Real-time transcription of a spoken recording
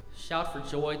Shout for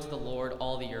joy to the Lord,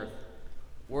 all the earth.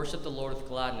 Worship the Lord with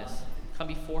gladness. Come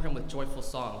before him with joyful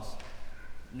songs.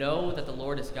 Know that the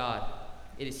Lord is God.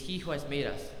 It is he who has made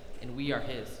us, and we are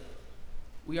his.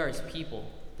 We are his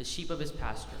people, the sheep of his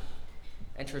pasture.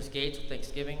 Enter his gates with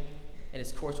thanksgiving, and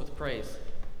his courts with praise.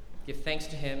 Give thanks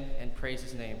to him and praise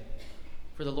his name.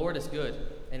 For the Lord is good,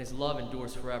 and his love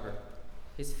endures forever.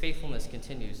 His faithfulness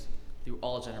continues through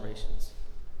all generations.